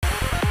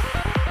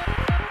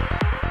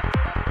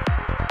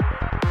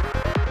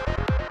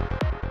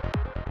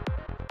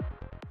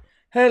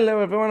Hello,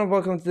 everyone, and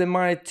welcome to the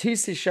My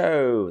Tuesday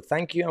Show.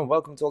 Thank you, and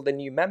welcome to all the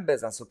new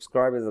members and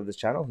subscribers of this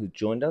channel who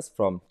joined us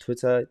from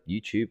Twitter,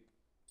 YouTube,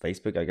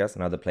 Facebook, I guess,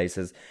 and other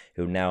places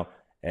who are now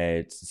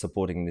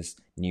supporting this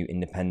new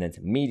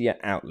independent media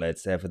outlet.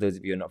 For those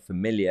of you who are not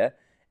familiar,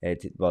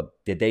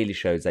 the daily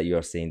shows that you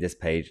are seeing this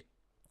page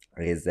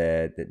is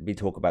we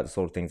talk about the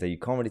sort of things that you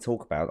can't really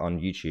talk about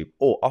on YouTube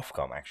or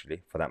Ofcom,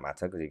 actually, for that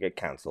matter, because you get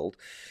cancelled.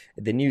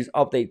 The news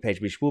update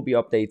page, which will be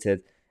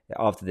updated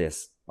after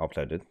this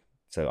uploaded,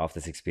 so after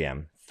 6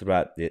 p.m.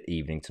 throughout the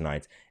evening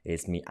tonight,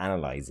 is me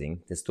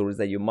analyzing the stories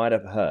that you might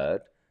have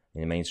heard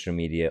in the mainstream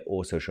media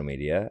or social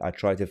media. I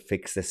try to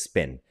fix the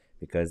spin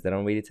because they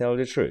don't really tell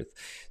the truth.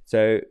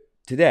 So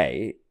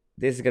today,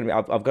 this is going to be,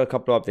 I've got a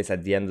couple of updates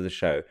at the end of the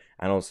show,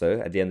 and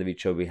also at the end of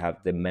each show we have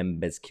the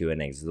members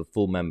Q&A, so the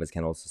full members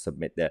can also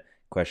submit their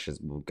questions.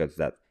 We'll go to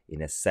that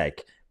in a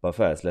sec, but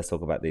first let's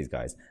talk about these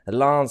guys.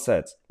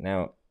 Lancet.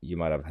 Now you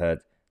might have heard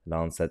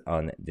Lancet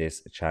on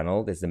this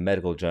channel. This is a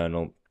medical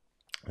journal,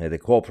 the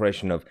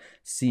cooperation of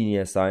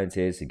senior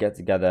scientists who get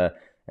together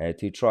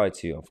to try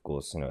to, of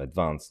course,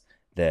 advance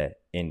the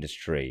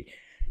industry.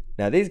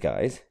 Now these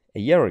guys a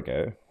year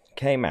ago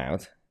came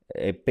out,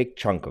 a big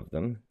chunk of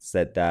them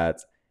said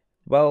that,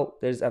 well,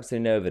 there's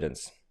absolutely no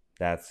evidence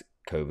that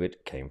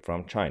COVID came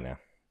from China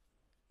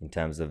in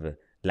terms of a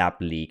lab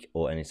leak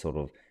or any sort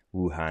of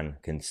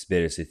Wuhan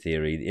conspiracy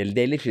theory.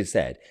 They literally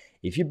said,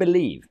 if you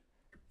believe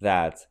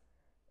that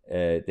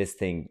this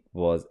thing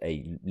was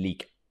a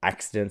leak,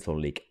 accidental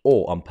leak,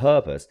 or on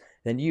purpose,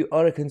 then you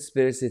are a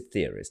conspiracy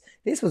theorist.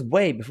 This was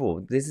way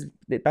before. This is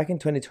back in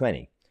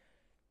 2020,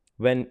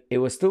 when it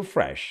was still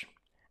fresh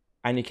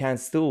and you can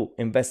still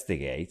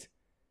investigate.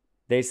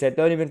 They said,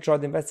 don't even try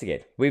to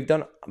investigate. We've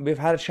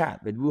had a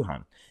chat with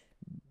Wuhan.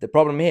 The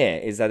problem here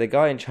is that the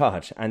guy in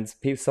charge and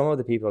some of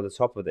the people at the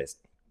top of this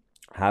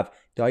have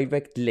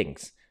direct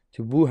links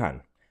to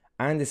Wuhan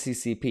and the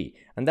CCP.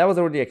 And that was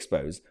already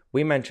exposed.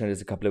 We mentioned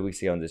this a couple of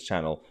weeks ago on this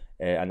channel.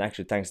 And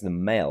actually, thanks to the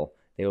Mail,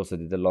 they also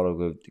did a lot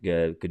of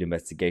good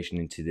investigation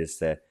into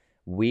this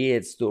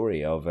weird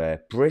story of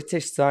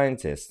British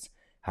scientists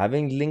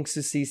having links to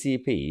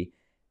CCP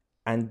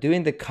and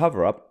doing the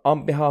cover-up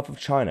on behalf of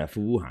China for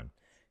Wuhan.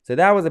 So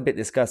that was a bit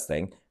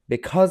disgusting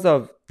because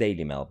of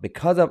Daily Mail,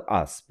 because of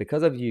us,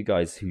 because of you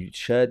guys who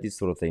shared these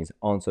sort of things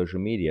on social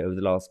media over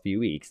the last few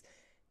weeks.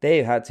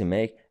 They had to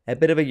make a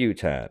bit of a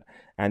U-turn,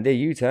 and the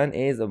U-turn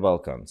is a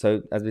welcome.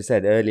 So as we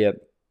said earlier,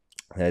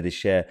 they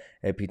share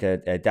Peter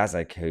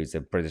Daszak, who's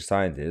a British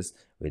scientist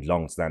with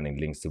long-standing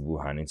links to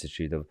Wuhan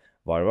Institute of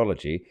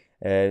Virology,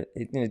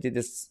 did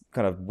this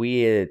kind of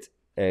weird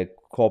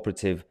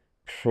cooperative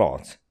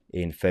plot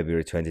in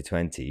February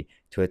 2020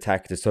 to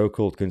attack the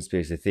so-called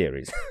conspiracy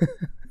theories,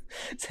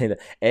 saying that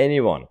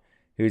anyone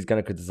who's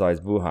going to criticize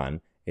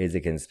Wuhan is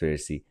a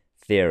conspiracy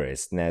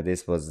theorist. Now,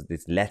 this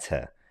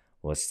letter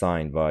was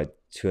signed by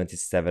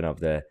 27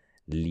 of the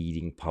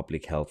leading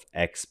public health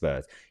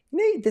experts.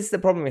 This is the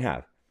problem we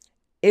have.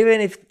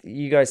 Even if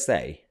you guys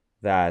say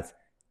that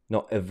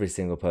not every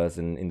single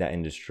person in that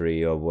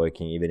industry or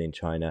working even in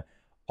China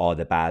are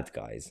the bad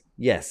guys,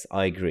 yes,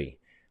 I agree.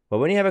 But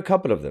when you have a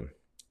couple of them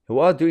who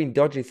are doing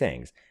dodgy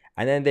things,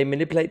 and then they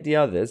manipulate the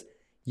others,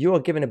 you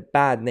are giving a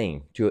bad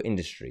name to your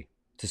industry,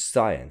 to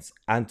science,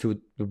 and to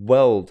the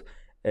world,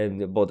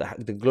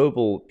 the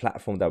global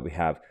platform that we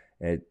have.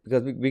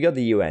 Because we got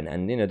the UN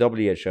and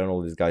WHO and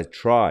all these guys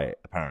try,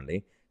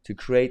 apparently, to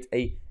create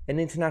an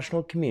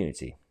international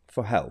community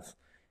for health.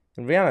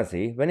 In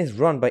reality, when it's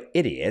run by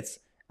idiots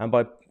and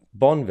by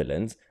Bond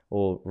villains,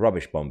 or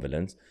rubbish Bond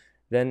villains,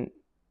 then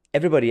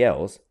everybody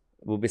else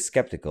will be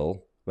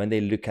skeptical when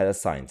they look at a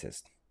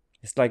scientist.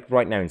 It's like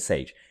right now in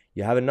Sage.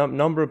 You have a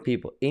number of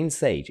people in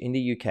Sage, in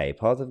the UK,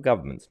 part of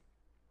government,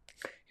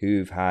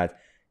 who've had,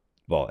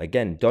 well,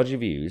 again, dodgy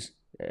views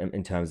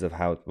in terms of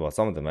how, well,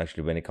 some of them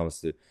actually, when it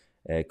comes to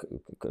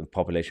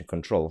population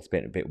control, it's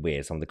been a bit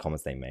weird, some of the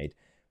comments they made.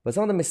 But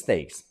some of the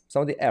mistakes,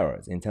 some of the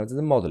errors in terms of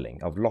the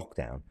modeling of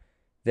lockdown,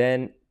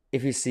 then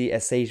if you see a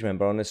Sage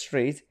member on the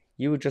street,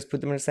 you would just put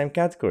them in the same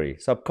category.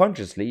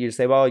 Subconsciously, you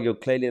say, well, you're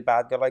clearly a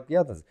bad guy like the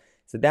others.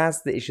 So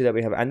that's the issue that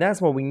we have. And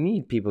that's why we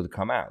need people to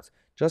come out.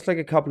 Just like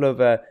a couple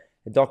of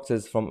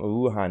doctors from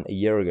Wuhan a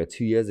year ago,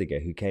 2 years ago,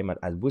 who came out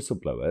as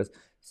whistleblowers.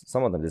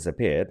 Some of them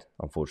disappeared,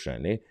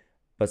 unfortunately,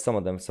 but some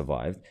of them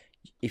survived.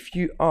 If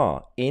you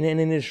are in an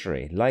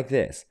industry like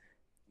this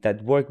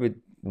that work with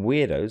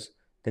weirdos,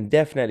 then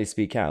definitely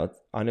speak out.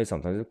 I know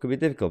sometimes it could be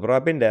difficult, but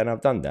I've been there and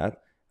I've done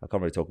that. I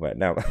can't really talk about it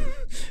now.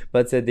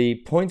 But the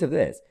point of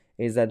this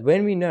is that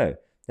when we know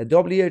that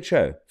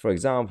WHO, for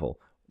example,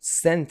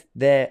 sent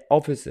their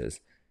officers,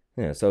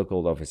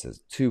 so-called officers,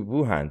 to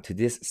Wuhan, to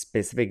this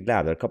specific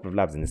lab. There are a couple of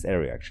labs in this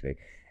area, actually,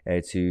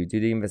 to do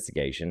the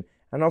investigation.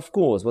 And of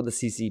course, what the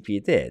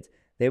CCP did,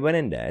 they went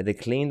in there, they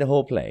cleaned the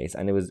whole place,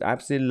 and it was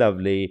absolutely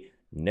lovely,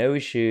 no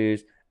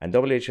issues. And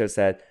WHO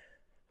said,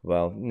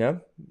 well,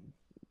 no,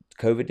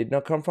 COVID did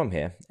not come from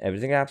here.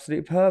 Everything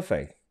absolutely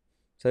perfect.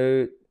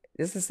 So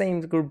it's the same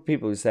group of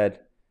people who said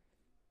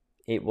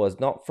it was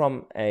not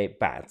from a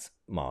bad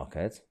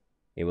market,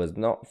 It was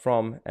not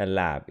from a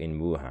lab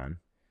in Wuhan.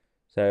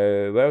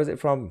 So where was it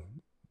from?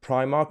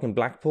 Primark in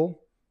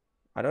Blackpool?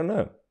 I don't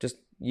know. Just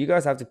you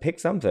guys have to pick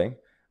something,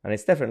 and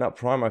it's definitely not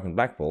Primark in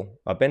Blackpool.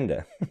 I've been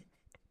there.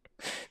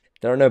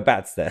 There are no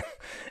bats there,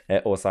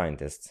 or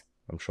scientists,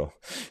 I'm sure.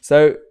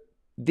 So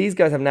these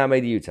guys have now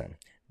made a U-turn.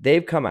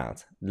 They've come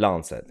out,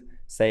 Lancet,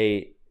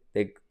 say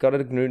they got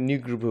a new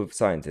group of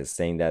scientists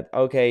saying that,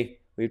 okay,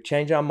 we've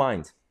changed our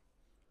mind.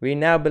 We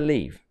now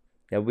believe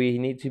that we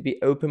need to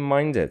be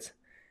open-minded.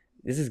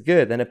 This is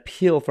good, an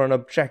appeal for an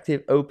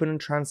objective, open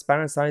and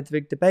transparent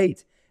scientific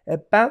debate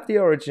about the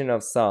origin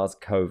of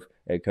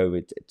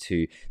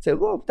SARS-CoV-2. So,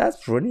 well,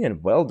 that's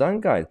brilliant. Well done,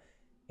 guys.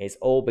 It's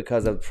all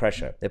because of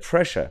pressure. The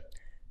pressure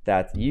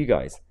that you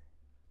guys,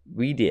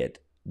 we did,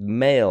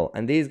 Mail,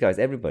 and these guys,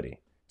 everybody,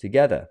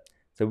 together.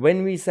 So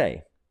when we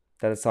say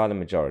that a silent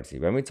majority,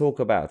 when we talk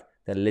about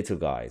the little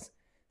guys,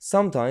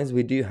 sometimes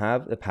we do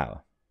have the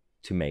power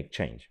to make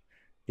change.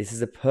 This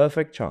is a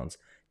perfect chance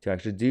to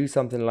actually do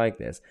something like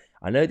this.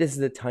 I know this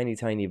is a tiny,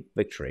 tiny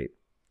victory,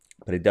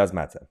 but it does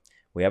matter.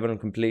 We haven't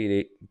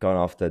completely gone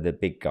after the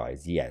big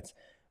guys yet,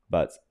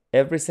 but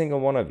every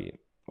single one of you,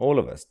 all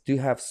of us, do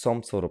have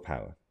some sort of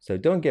power. So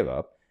don't give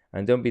up.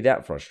 And don't be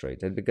that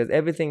frustrated, because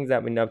everything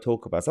that we now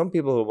talk about, some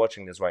people who are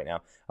watching this right now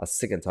are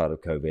sick and tired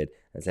of COVID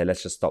and say,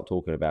 let's just stop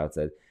talking about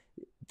it.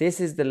 This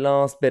is the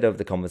last bit of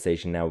the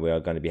conversation now we are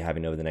going to be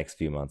having over the next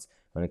few months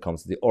when it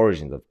comes to the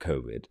origins of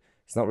COVID.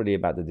 It's not really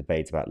about the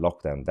debate about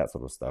lockdown, that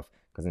sort of stuff,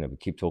 because we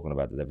keep talking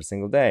about it every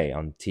single day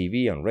on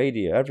TV, on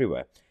radio,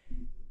 everywhere.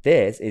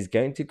 This is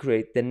going to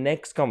create the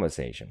next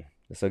conversation.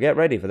 So get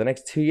ready for the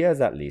next 2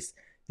 years at least.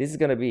 This is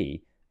going to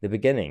be the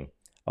beginning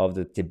of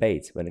the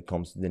debate when it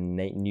comes to the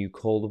new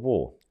Cold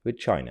War with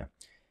China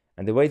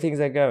and the way things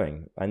are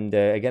going. And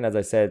again, as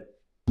I said,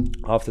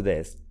 after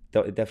this,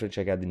 definitely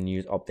check out the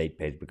news update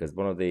page, because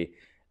one of the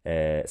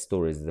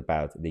stories is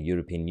about the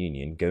European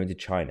Union going to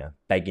China,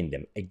 begging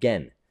them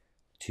again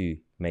to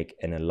make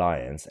an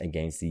alliance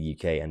against the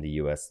UK and the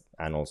US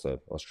and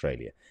also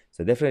Australia.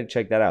 So definitely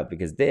check that out,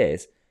 because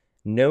this,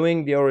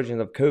 knowing the origins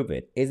of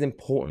COVID, is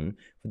important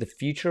for the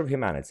future of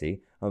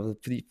humanity, of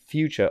the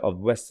future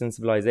of Western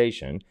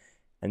civilization.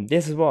 And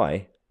this is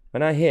why,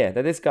 when I hear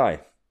that this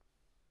guy,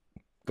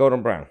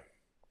 Gordon Brown,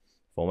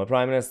 former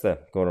Prime Minister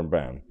Gordon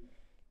Brown,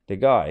 the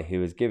guy who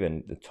was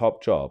given the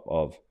top job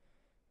of,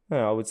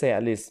 I would say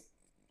at least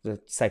the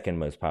second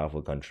most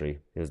powerful country,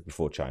 it was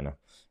before China.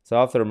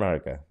 So after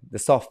America, the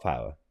soft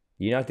power,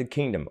 the United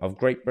Kingdom of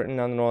Great Britain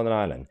and Northern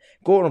Ireland,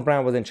 Gordon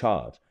Brown was in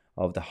charge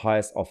of the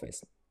highest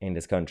office in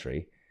this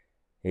country.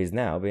 He's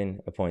now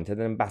been appointed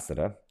an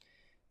ambassador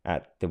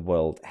at the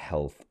World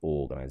Health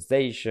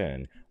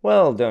Organization.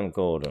 Well done,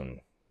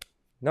 Gordon.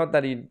 Not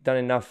that you've done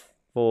enough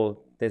for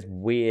this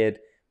weird,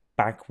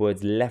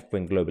 backwards,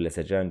 left-wing globalist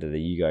agenda that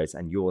you guys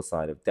and your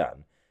side have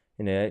done.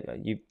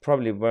 You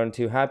probably weren't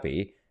too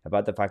happy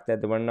about the fact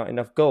that there were not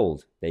enough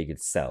gold that you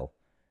could sell.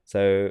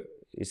 So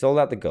you sold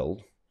out the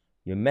gold.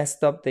 You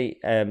messed up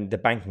the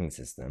banking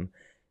system.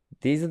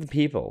 These are the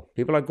people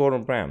like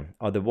Gordon Brown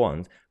are the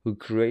ones who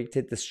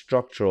created the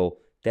structural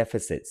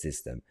deficit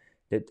system,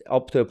 that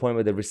up to a point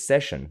where the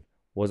recession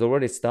was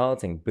already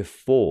starting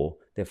before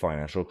the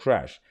financial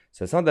crash.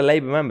 So it's not the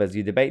Labour members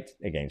you debate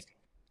against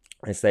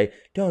and say,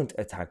 don't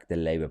attack the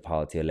Labour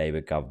Party or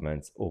Labour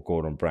government or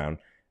Gordon Brown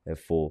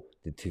for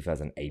the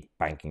 2008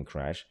 banking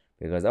crash,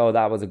 because,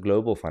 that was a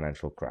global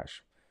financial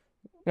crash.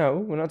 No,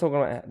 we're not talking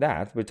about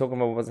that. We're talking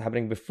about what's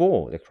happening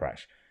before the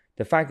crash.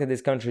 The fact that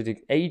this country took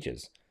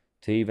ages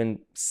to even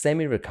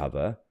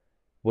semi-recover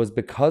was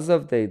because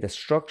of the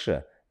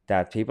structure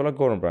that people like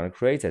Gordon Brown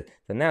created.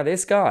 So now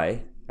this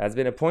guy has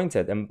been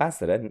appointed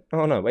ambassador.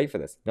 Oh no, wait for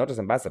this. Not just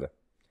ambassador.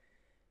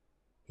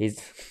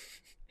 His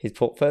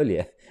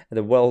portfolio at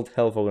the World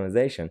Health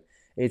Organization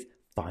is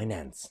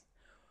finance.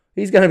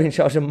 He's going to be in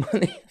charge of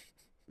money.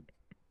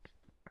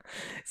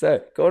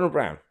 So Gordon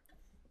Brown,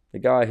 the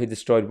guy who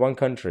destroyed one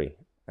country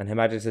and Her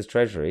Majesty's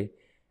Treasury,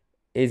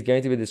 is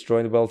going to be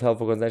destroying the World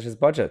Health Organization's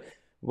budget.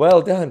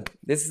 Well done.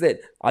 This is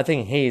it. I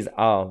think he's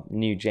our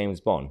new James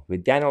Bond,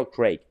 with Daniel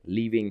Craig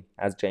leaving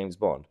as James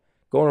Bond.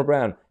 Gordon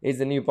Brown is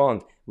the new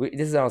Bond.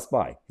 This is our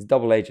spy. He's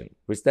double agent.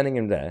 We're sending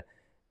him there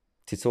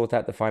to sort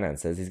out the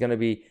finances. He's going to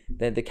be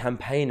the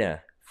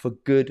campaigner for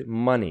good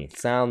money,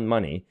 sound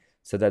money,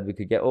 so that we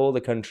could get all the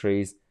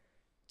countries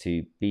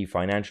to be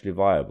financially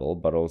viable,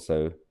 but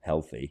also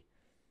healthy.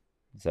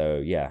 So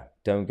yeah,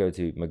 don't go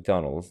to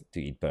McDonald's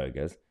to eat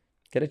burgers.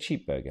 Get a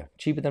cheap burger,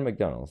 cheaper than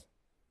McDonald's.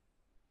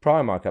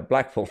 Primark at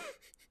Blackpool.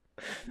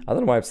 I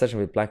don't know my obsession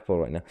with Blackpool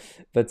right now,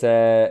 but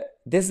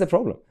this is the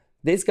problem.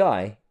 This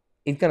guy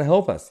is going to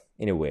help us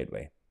in a weird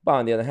way. But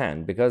on the other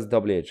hand, because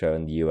WHO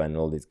and the UN and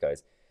all these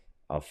guys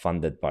are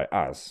funded by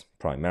us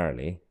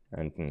primarily,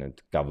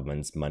 and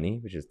government's money,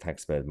 which is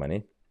taxpayers'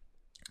 money,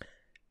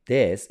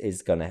 this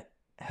is going to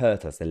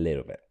hurt us a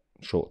little bit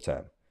short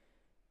term.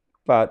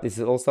 But this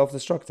is all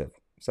self-destructive.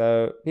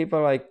 So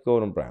people like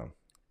Gordon Brown,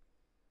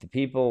 the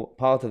people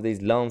part of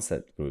these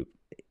Lancet group,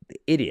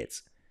 the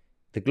idiots,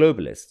 the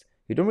globalists,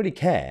 who don't really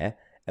care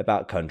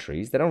about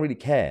countries. They don't really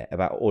care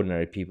about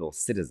ordinary people,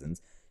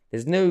 citizens.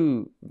 There's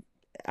no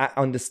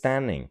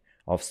understanding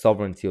of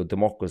sovereignty or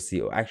democracy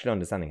or actually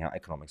understanding how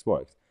economics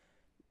works.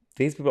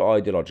 These people are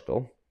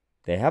ideological.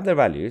 They have their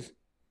values,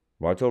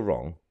 right or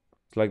wrong.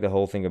 It's like the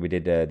whole thing that we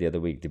did the other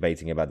week,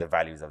 debating about the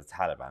values of the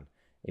Taliban.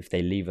 If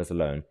they leave us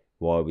alone,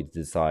 why we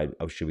decide,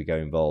 oh, should we go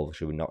involved?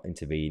 Should we not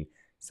intervene?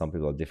 Some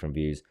people have different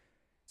views.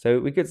 So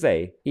we could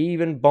say,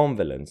 even bomb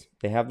villains,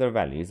 they have their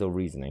values or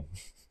reasoning,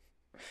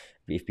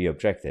 if be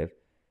objective.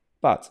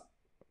 But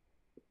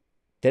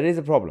there is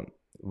a problem.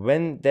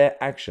 When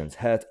their actions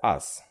hurt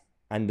us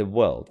and the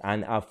world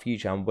and our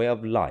future and way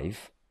of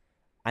life,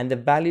 and the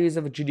values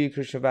of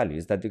Judeo-Christian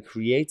values that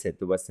created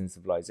the Western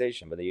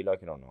civilization, whether you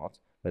like it or not,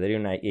 whether you're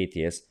an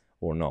atheist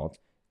or not,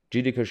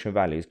 Judeo-Christian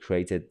values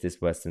created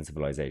this Western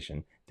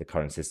civilization, the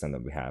current system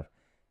that we have.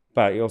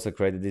 But it also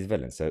created these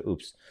villains. So,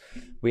 oops.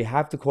 We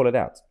have to call it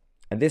out.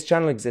 And this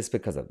channel exists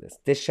because of this.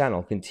 This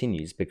channel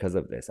continues because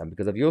of this. And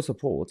because of your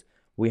support,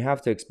 we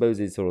have to expose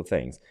these sort of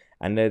things.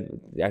 And it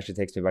actually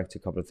takes me back to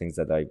a couple of things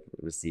that I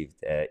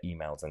received,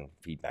 emails and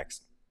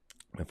feedbacks,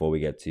 before we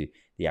get to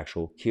the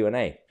actual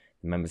Q&A.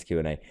 Members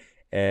Q&A.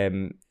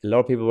 A lot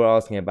of people were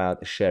asking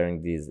about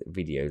sharing these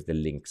videos, the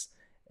links.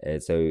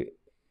 So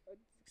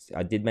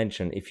I did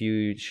mention, if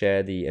you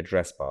share the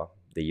address bar,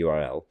 the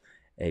URL,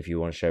 if you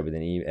want to share with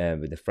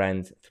with a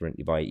friend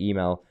via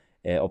email,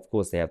 of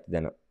course they have to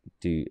then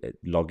do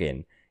log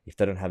in. If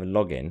they don't have a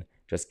login,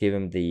 just give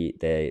them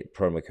the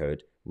promo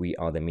code We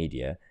Are The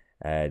Media.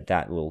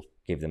 That will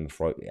give them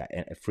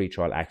a free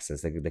trial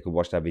access. They could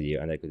watch that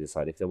video and they could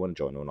decide if they want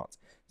to join or not.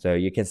 So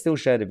you can still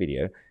share the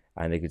video,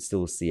 and they could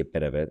still see a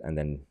bit of it. And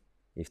then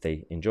if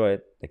they enjoy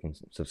it, they can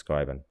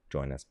subscribe and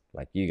join us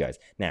like you guys.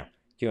 Now,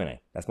 Q&A,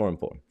 that's more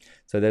important.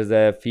 So there's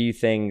a few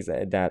things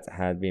that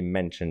had been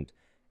mentioned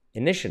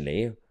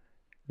initially.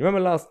 Remember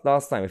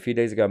last time, a few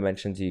days ago, I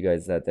mentioned to you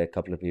guys that a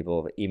couple of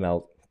people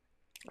emailed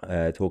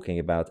talking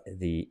about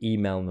the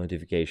email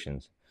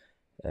notifications.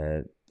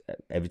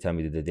 Every time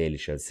we do the daily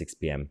show at 6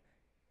 p.m.,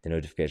 the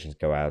notifications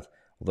go out.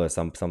 Although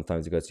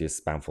sometimes it goes to your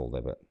spam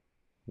folder, but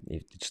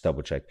you just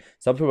double check.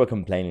 Some people were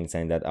complaining,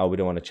 saying that, oh, we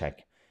don't want to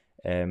check.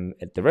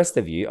 The rest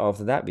of you,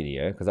 after that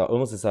video, because I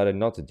almost decided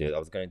not to do it, I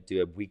was going to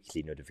do a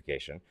weekly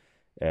notification.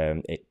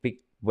 A big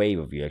wave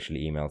of you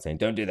actually emailed saying,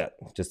 don't do that,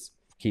 just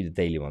keep the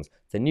daily ones.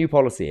 The new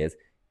policy is,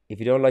 if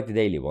you don't like the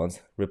daily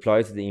ones,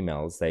 reply to the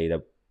emails, say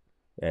that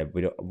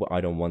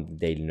I don't want the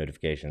daily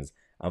notifications.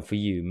 And for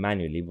you,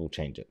 manually, we'll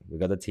change it. We've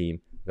got a team.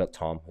 We've got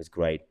Tom, who's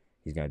great.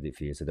 He's going to do it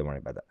for you, so don't worry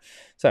about that.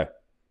 So,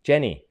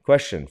 Jenny,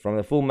 question from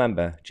the full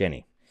member,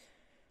 Jenny.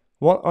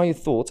 What are your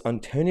thoughts on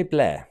Tony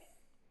Blair?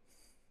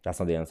 That's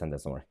not the answer,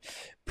 don't worry.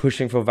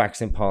 Pushing for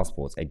vaccine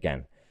passports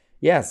again.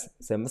 Yes,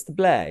 so Mr.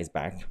 Blair is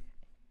back.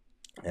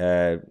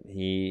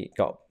 He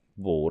got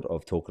bored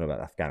of talking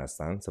about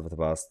Afghanistan. So for the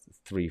past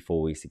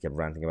 3-4 weeks, he kept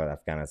ranting about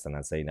Afghanistan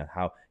and saying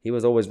how he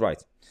was always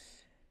right.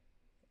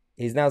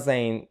 He's now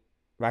saying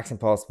vaccine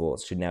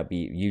passports should now be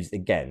used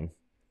again,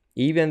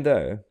 even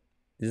though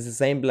this is the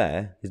same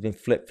Blair who's been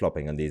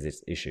flip-flopping on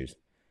these issues.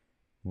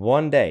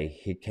 One day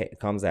he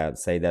comes out and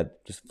say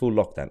that just full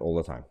lockdown all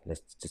the time.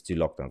 Let's just do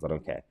lockdowns. I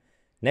don't care.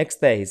 Next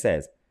day he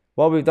says,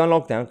 well, we've done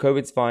lockdown.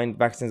 COVID's fine.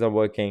 Vaccines are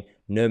working.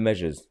 No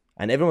measures.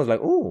 And everyone's like,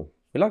 oh,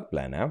 we like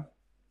Blair now.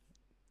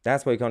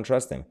 That's why you can't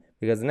trust him.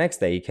 Because the next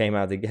day he came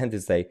out again to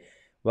say,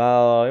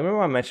 well,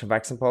 remember I mentioned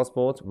vaccine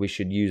passports? We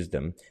should use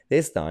them.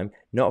 This time,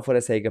 not for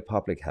the sake of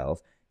public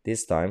health.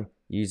 This time,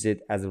 use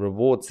it as a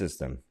reward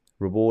system.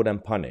 Reward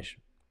and punish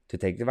to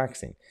take the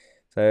vaccine.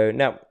 So,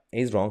 no,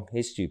 he's wrong.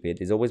 He's stupid.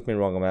 He's always been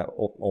wrong about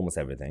almost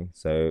everything.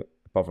 So,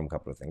 apart from a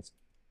couple of things.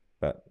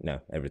 But, no,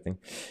 everything.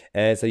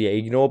 So, yeah,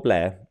 ignore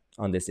Blair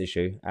on this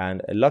issue.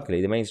 And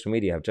luckily, the mainstream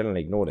media have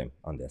generally ignored him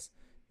on this.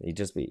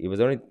 It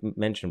was only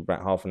mentioned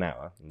about half an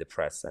hour in the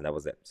press, and that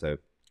was it. So,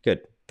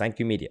 good. Thank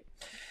you, media.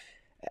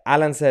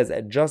 Alan says,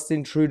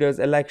 Justin Trudeau's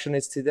election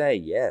is today.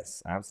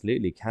 Yes,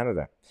 absolutely.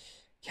 Canada.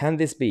 Can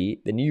this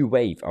be the new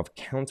wave of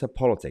counter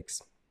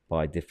politics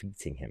by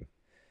defeating him?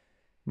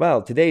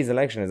 Well, today's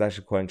election is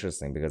actually quite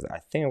interesting because I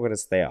think I'm going to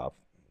stay up,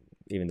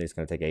 even though it's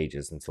going to take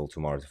ages until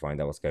tomorrow to find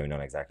out what's going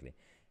on exactly.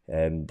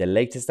 The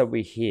latest that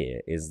we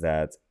hear is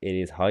that it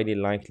is highly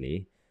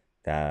likely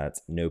that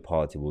no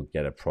party will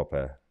get a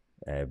proper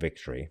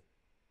victory.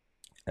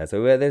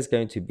 So where there's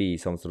going to be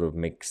some sort of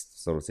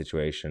mixed sort of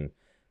situation,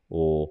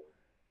 or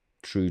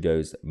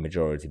Trudeau's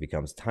majority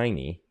becomes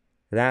tiny,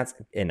 that's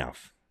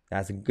enough.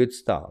 That's a good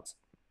start.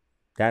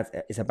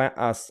 It's about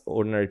us,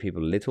 ordinary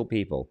people, little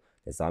people,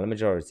 the silent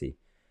majority.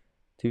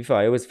 To be fair,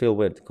 I always feel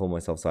weird to call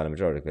myself silent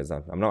majority because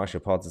I'm not actually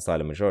part of the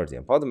silent majority.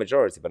 I'm part of the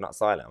majority, but not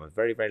silent. I'm a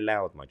very, very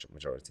loud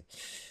majority.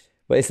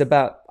 But it's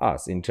about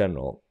us in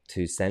general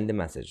to send a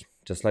message,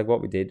 just like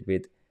what we did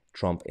with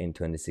Trump in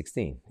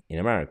 2016 in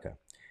America.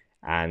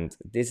 And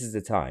this is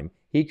the time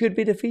he could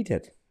be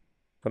defeated.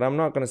 But I'm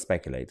not going to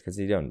speculate because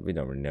we don't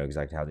really know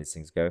exactly how these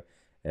things go,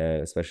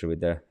 especially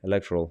with the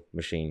electoral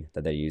machine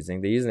that they're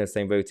using. They're using the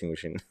same voting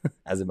machine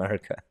as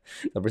America.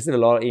 I've received a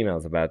lot of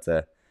emails about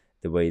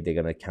the way they're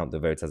going to count the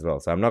votes as well.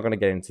 So I'm not going to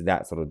get into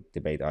that sort of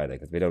debate either,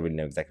 because we don't really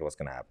know exactly what's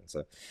going to happen.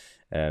 So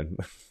I'm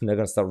not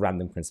going to start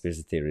random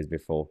conspiracy theories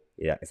before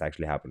it's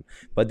actually happened.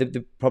 But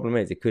the problem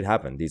is, it could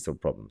happen, these sort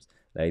of problems.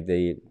 Like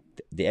the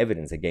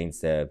evidence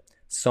against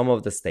some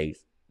of the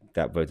states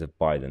that voted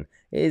Biden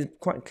is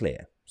quite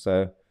clear.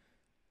 So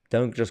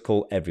don't just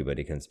call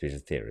everybody conspiracy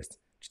theorists.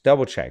 Just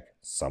double check.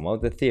 Some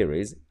of the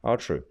theories are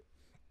true.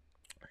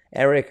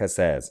 Erica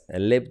says,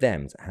 Lib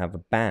Dems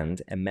have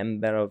banned a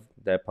member of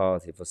their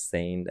party for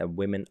saying that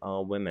women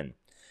are women.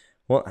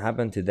 What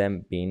happened to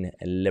them being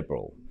a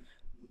liberal?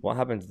 What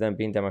happened to them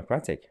being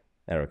democratic,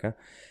 Erica?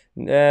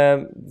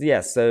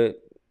 Yes, so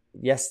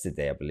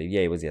yesterday, I believe,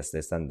 it was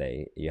yesterday,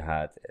 Sunday, you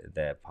had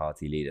their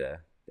party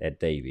leader, Ed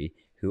Davey,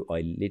 who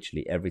I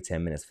literally every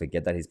 10 minutes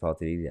forget that he's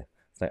party leader.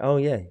 It's like, oh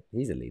yeah,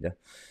 he's a leader.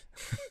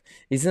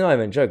 It's not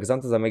even a joke, because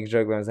sometimes I make a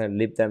joke when I'm saying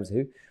Lib Dems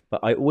who, but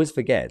I always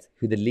forget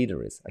who the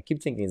leader is. I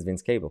keep thinking it's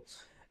Vince Cable,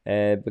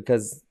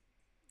 because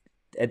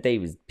Ed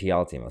Davies'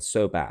 PR team was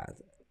so bad,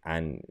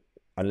 and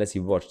unless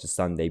you watch the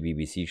Sunday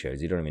BBC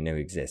shows, you don't even know who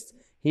exists.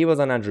 He was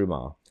on Andrew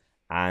Marr,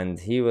 and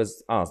he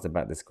was asked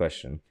about this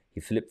question. He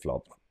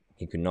flip-flopped.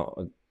 He could not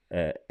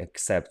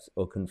accept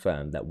or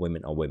confirm that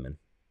women are women.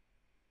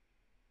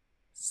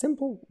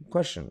 Simple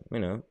question,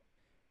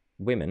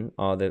 Women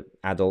are the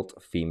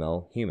adult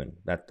female human.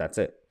 That's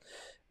it.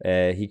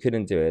 He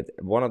couldn't do it.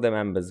 One of the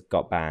members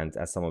got banned,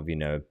 as some of you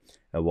know,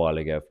 a while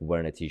ago for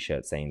wearing a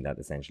t-shirt saying that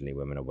essentially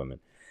women are women.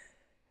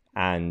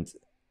 And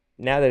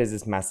now there is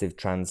this massive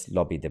trans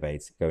lobby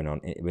debate going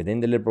on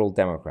within the Liberal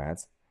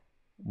Democrats,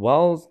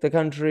 while the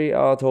country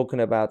are talking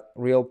about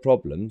real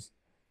problems,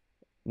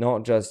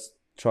 not just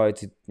try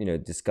to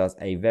discuss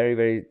a very,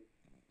 very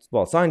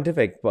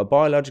scientific but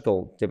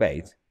biological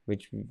debate,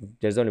 which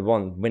there's only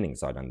one winning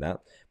side on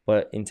that.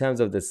 But in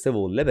terms of the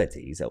civil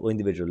liberties or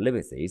individual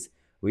liberties,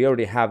 we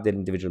already have the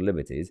individual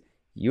liberties.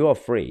 You are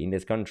free in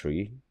this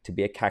country to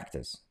be a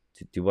cactus,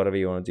 to do whatever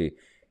you want to do.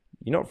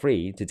 You're not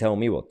free to tell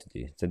me what to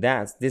do. So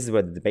this is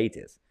where the debate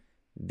is.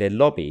 The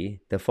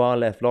lobby, the far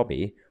left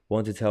lobby,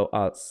 want to tell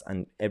us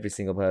and every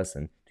single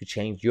person to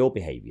change your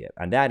behavior.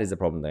 And that is the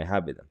problem they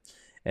have with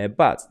them.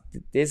 But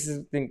this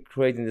has been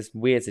creating this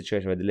weird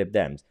situation where the Lib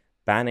Dems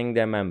banning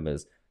their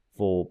members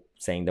for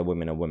saying that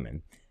women are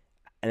women.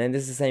 And then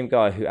this is the same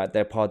guy who at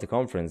their party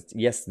conference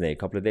yesterday, a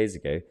couple of days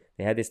ago,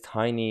 they had this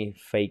tiny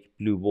fake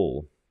blue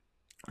wall.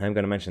 I'm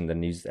going to mention the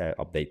news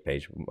update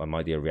page. I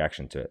might do a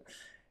reaction to it.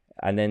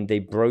 And then they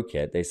broke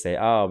it. They say,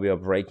 we are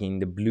breaking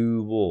the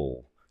blue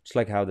wall. Just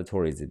like how the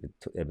Tories did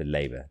with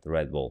Labour, the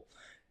red wall.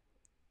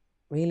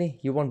 Really?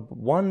 You want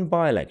one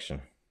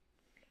by-election?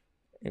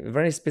 A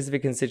very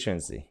specific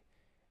constituency.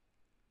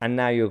 And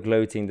now you're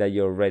gloating that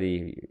you're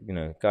ready,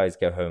 guys,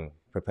 go home,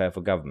 prepare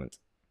for government.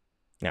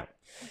 Now,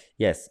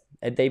 yes,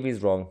 Ed Davey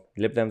is wrong.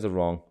 Lib Dems are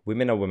wrong.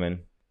 Women are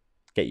women.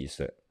 Get used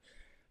to it.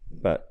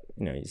 But,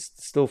 it's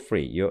still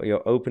free.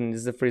 You're open.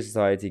 This is a free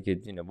society. You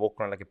could, walk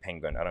around like a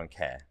penguin. I don't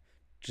care.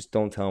 Just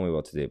don't tell me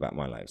what to do about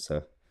my life.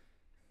 So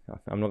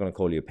I'm not going to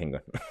call you a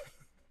penguin.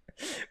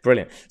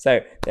 Brilliant. So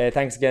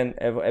thanks again,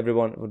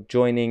 everyone, for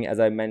joining. As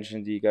I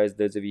mentioned to you guys,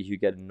 those of you who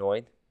get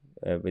annoyed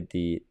with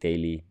the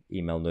daily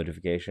email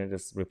notification,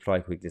 just reply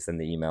quickly, send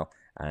the email,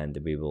 and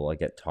I'll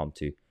get Tom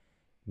to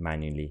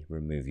manually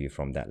remove you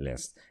from that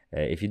list.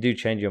 If you do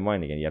change your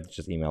mind again, you have to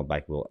just email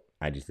back. We'll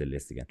add you to the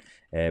list again.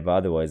 But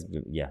otherwise,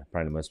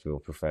 apparently most people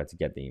prefer to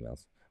get the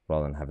emails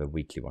rather than have a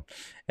weekly one.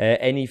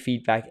 Any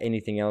feedback,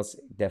 anything else,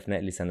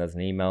 definitely send us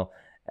an email.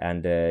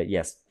 And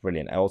yes,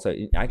 brilliant. I also,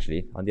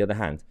 actually, on the other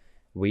hand,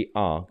 we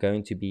are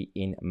going to be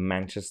in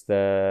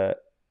Manchester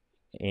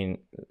in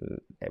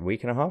a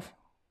week and a half.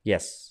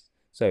 Yes.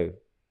 So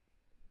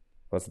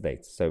what's the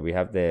date? So we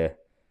have the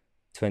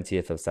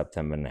 20th of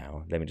September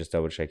now. Let me just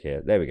double check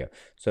here. There we go.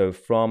 So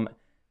from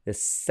the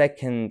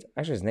 2nd,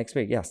 actually it's next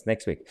week. Yes,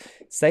 next week.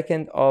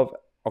 2nd of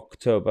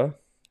October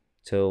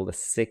till the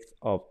 6th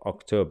of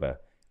October,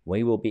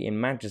 we will be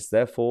in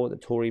Manchester for the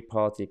Tory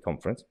Party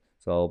conference.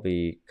 So I'll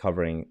be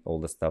covering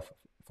all the stuff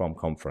from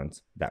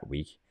conference that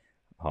week,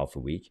 half a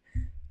week,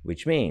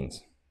 which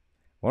means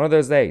one of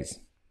those days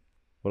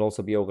we'll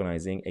also be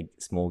organizing a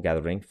small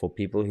gathering for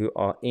people who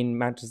are in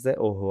Manchester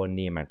or who are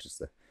near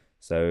Manchester.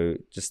 So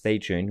just stay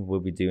tuned. We'll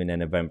be doing an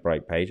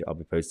Eventbrite page. I'll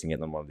be posting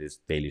it on one of these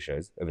daily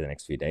shows over the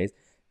next few days.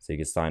 So you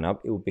can sign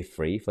up. It will be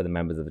free for the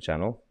members of the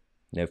channel.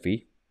 No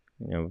fee.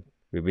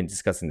 We've been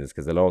discussing this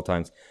because a lot of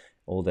times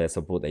all the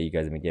support that you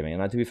guys have been giving.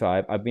 And to be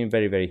fair, I've been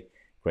very, very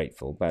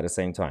grateful. But at the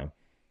same time,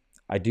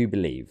 I do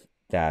believe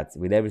that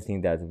with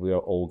everything that we are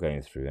all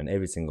going through, and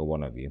every single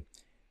one of you,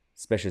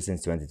 especially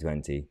since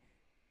 2020,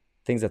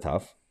 things are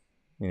tough.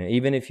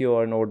 Even if you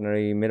are an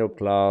ordinary middle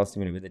class,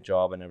 with a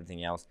job and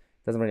everything else,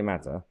 it doesn't really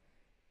matter.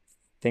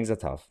 Things are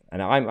tough.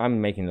 And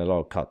I'm making a lot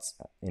of cuts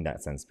in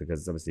that sense,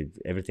 because obviously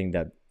everything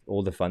that,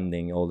 all the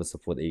funding, all the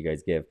support that you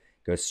guys give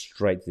goes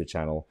straight to the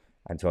channel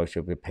and to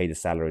actually pay the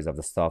salaries of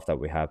the staff that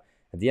we have.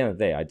 At the end of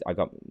the day, I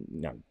got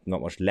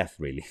not much left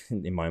really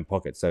in my own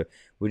pocket. So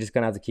we're just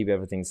going to have to keep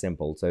everything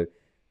simple. So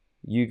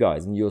you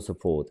guys and your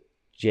support,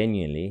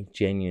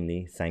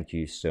 genuinely, thank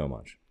you so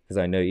much.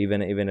 because I know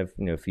even if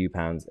a few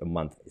pounds a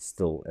month is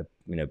still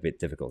a bit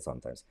difficult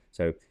sometimes.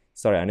 So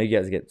sorry, I know you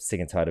guys get sick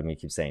and tired of me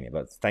keep saying it,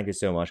 but thank you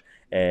so much.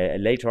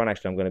 Later on,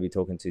 actually, I'm going to be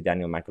talking to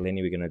Daniel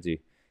McElhinney. We're going to do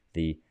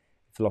the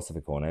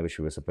philosophy corner, which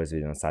we were supposed to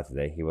do on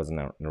Saturday. He wasn't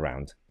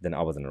around. Then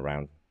I wasn't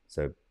around,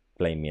 so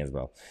blame me as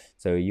well.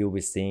 So you'll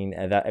be seeing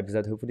that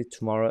episode hopefully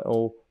tomorrow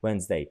or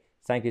Wednesday.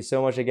 Thank you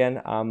so much again.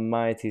 I'm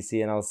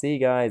MyTC, and I'll see you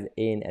guys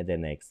in the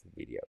next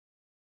video.